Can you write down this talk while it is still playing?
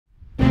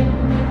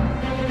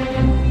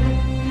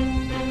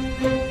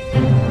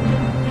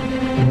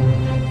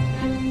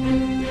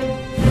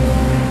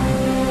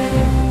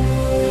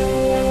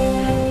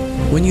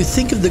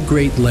think of the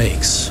Great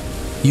Lakes,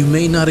 you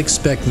may not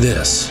expect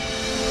this.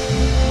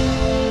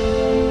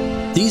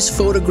 These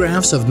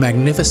photographs of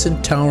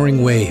magnificent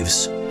towering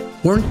waves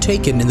weren't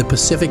taken in the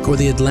Pacific or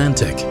the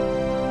Atlantic.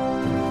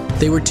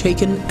 They were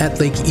taken at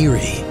Lake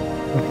Erie.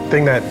 The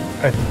thing that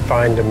I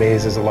find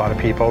amazes a lot of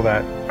people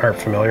that aren't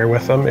familiar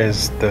with them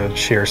is the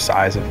sheer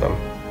size of them.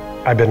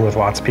 I've been with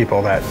lots of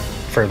people that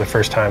for the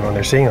first time when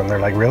they're seeing them, they're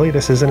like, really,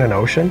 this isn't an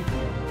ocean?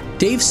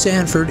 Dave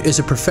Sandford is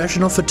a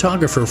professional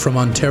photographer from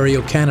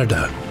Ontario,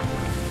 Canada.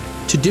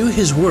 To do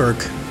his work,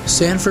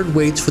 Sandford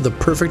waits for the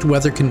perfect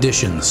weather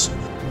conditions,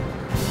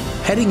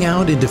 heading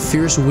out into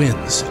fierce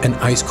winds and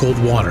ice-cold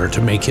water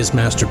to make his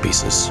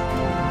masterpieces.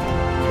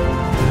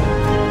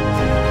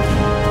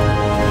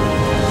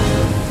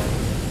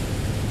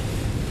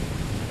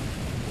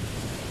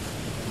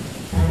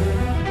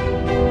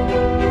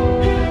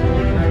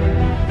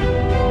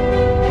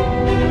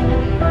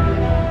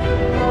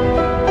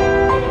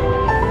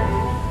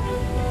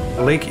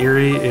 Lake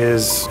Erie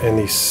is in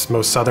the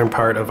most southern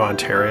part of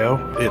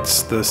Ontario.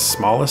 It's the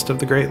smallest of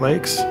the Great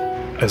Lakes.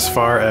 As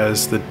far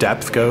as the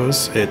depth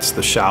goes, it's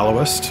the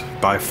shallowest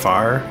by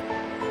far.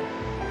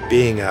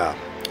 Being a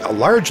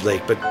large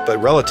lake, but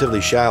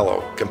relatively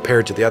shallow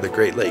compared to the other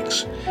Great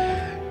Lakes,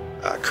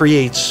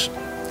 creates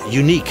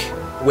unique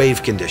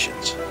wave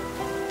conditions.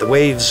 The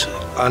waves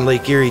on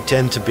Lake Erie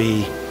tend to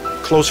be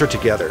closer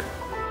together,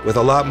 with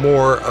a lot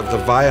more of the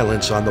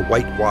violence on the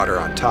white water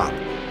on top.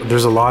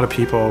 There's a lot of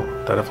people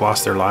that have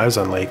lost their lives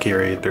on Lake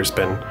Erie. There's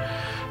been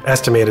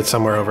estimated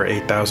somewhere over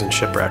 8,000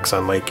 shipwrecks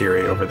on Lake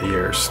Erie over the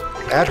years.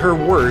 At her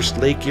worst,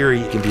 Lake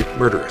Erie can be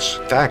murderous.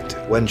 In fact,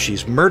 when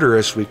she's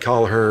murderous, we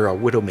call her a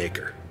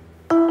widowmaker.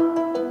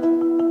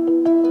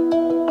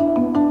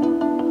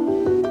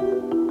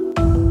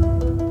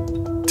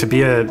 To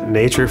be a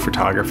nature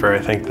photographer, I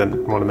think that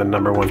one of the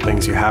 #1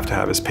 things you have to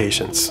have is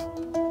patience.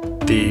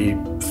 The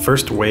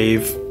first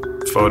wave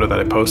photo that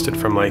I posted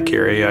from Lake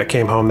Erie, I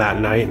came home that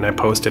night and I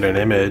posted an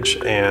image,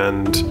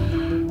 and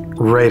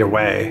right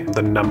away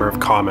the number of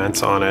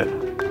comments on it,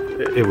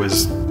 it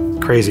was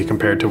crazy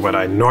compared to what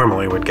I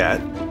normally would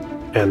get,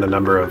 and the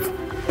number of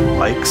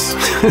likes.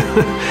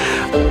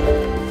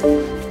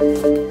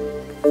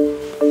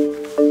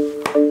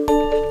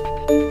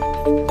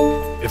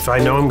 If I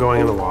know I'm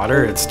going in the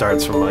water, it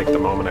starts from like the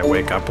moment I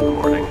wake up in the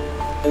morning.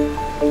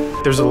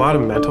 There's a lot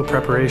of mental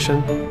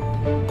preparation.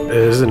 It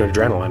is an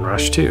adrenaline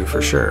rush too,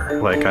 for sure.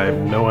 Like, I have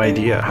no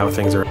idea how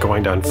things are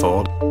going to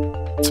unfold.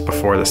 It's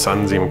before the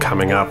sun's even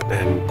coming up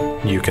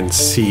and you can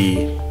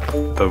see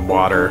the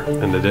water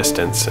in the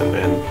distance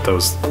and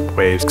those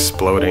waves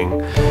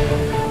exploding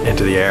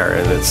into the air,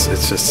 and it's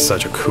just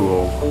such a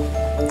cool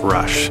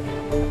rush.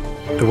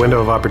 The window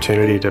of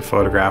opportunity to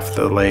photograph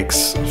the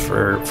lakes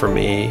for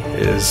me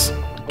is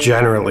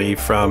generally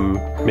from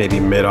maybe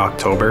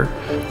mid-October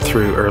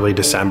through early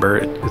December.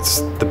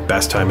 It's the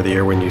best time of the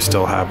year when you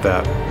still have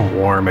that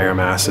warm air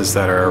masses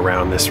that are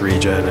around this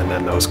region, and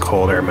then those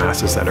cold air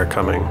masses that are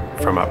coming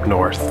from up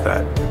north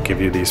that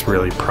give you these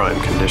really prime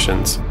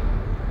conditions.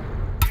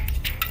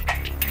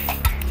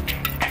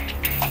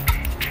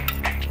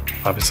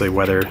 Obviously,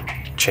 weather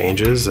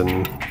changes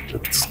and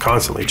it's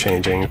constantly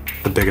changing.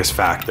 The biggest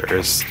factor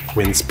is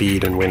wind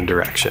speed and wind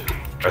direction.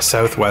 A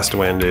southwest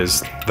wind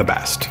is the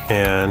best,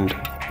 and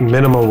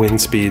minimal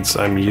wind speeds,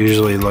 I'm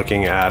usually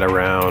looking at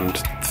around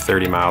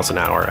 30 miles an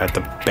hour at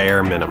the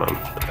bare minimum.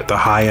 At the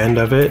high end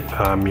of it,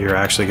 you're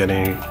actually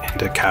getting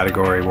into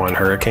Category 1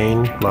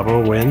 hurricane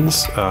level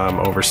winds,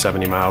 over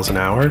 70 miles an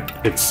hour.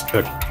 It's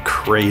a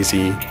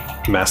crazy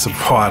mess of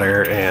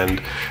water,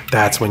 and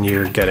that's when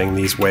you're getting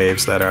these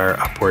waves that are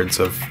upwards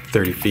of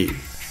 30 feet.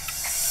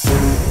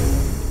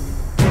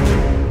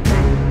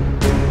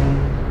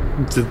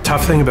 The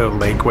tough thing about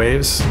lake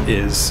waves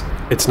is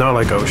it's not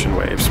like ocean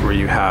waves where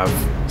you have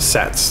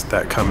sets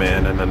that come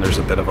in and then there's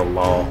a bit of a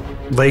lull.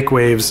 Lake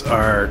waves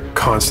are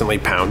constantly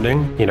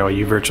pounding. You know,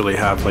 you virtually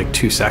have like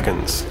 2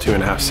 seconds,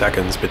 2.5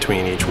 seconds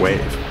between each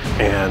wave.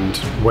 And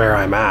where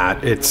I'm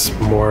at, it's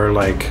more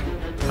like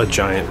a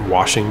giant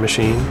washing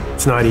machine.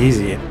 It's not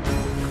easy.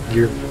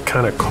 You're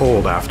kind of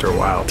cold after a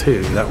while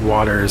too. That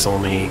water is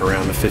only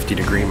around the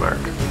 50-degree mark.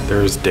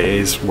 There's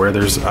days where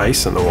there's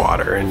ice in the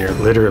water and you're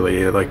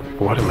literally like,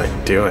 what am I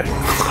doing?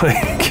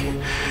 Like,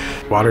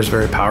 water's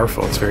very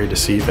powerful, it's very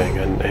deceiving,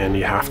 and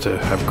you have to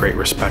have great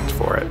respect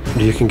for it.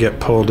 You can get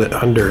pulled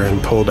under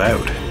and pulled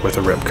out with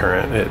a rip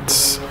current.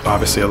 It's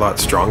obviously a lot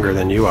stronger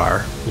than you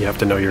are. You have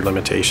to know your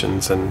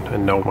limitations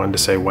and know when to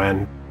say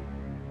when.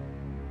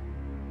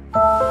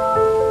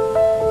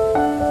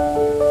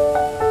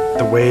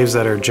 The waves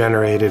that are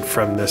generated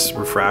from this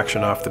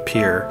refraction off the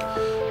pier,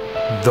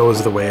 those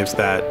are the waves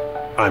that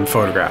I'm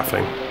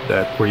photographing,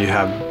 where you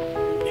have,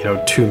 you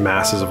know, 2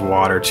 masses of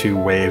water, 2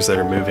 waves that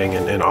are moving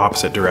in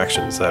opposite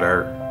directions that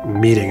are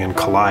meeting and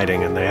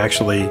colliding, and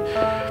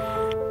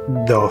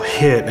they'll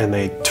hit and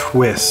they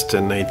twist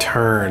and they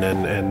turn,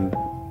 and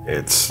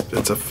it's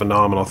a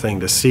phenomenal thing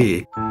to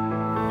see.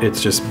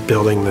 It's just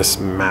building this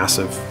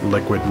massive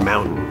liquid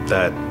mountain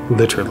that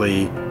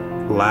literally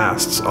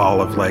lasts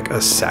all of like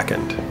a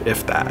second,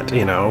 if that,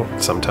 you know.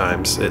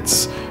 Sometimes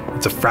it's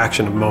a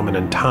fraction of a moment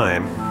in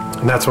time.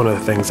 And that's one of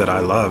the things that I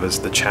love, is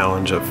the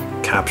challenge of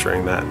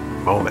capturing that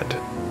moment.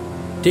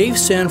 Dave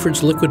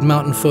Sandford's Liquid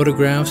Mountain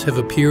photographs have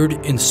appeared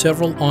in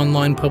several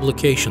online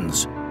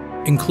publications,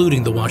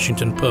 including the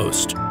Washington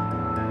Post.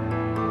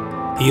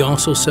 He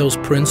also sells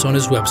prints on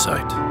his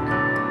website.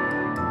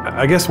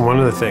 I guess one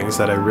of the things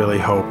that I really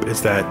hope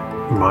is that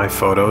my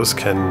photos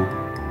can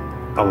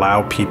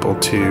allow people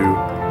to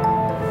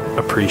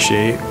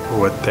appreciate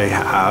what they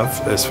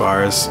have as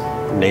far as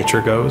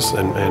nature goes,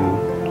 and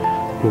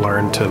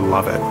learn to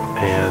love it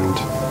and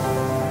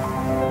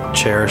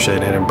cherish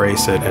it and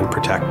embrace it and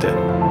protect it.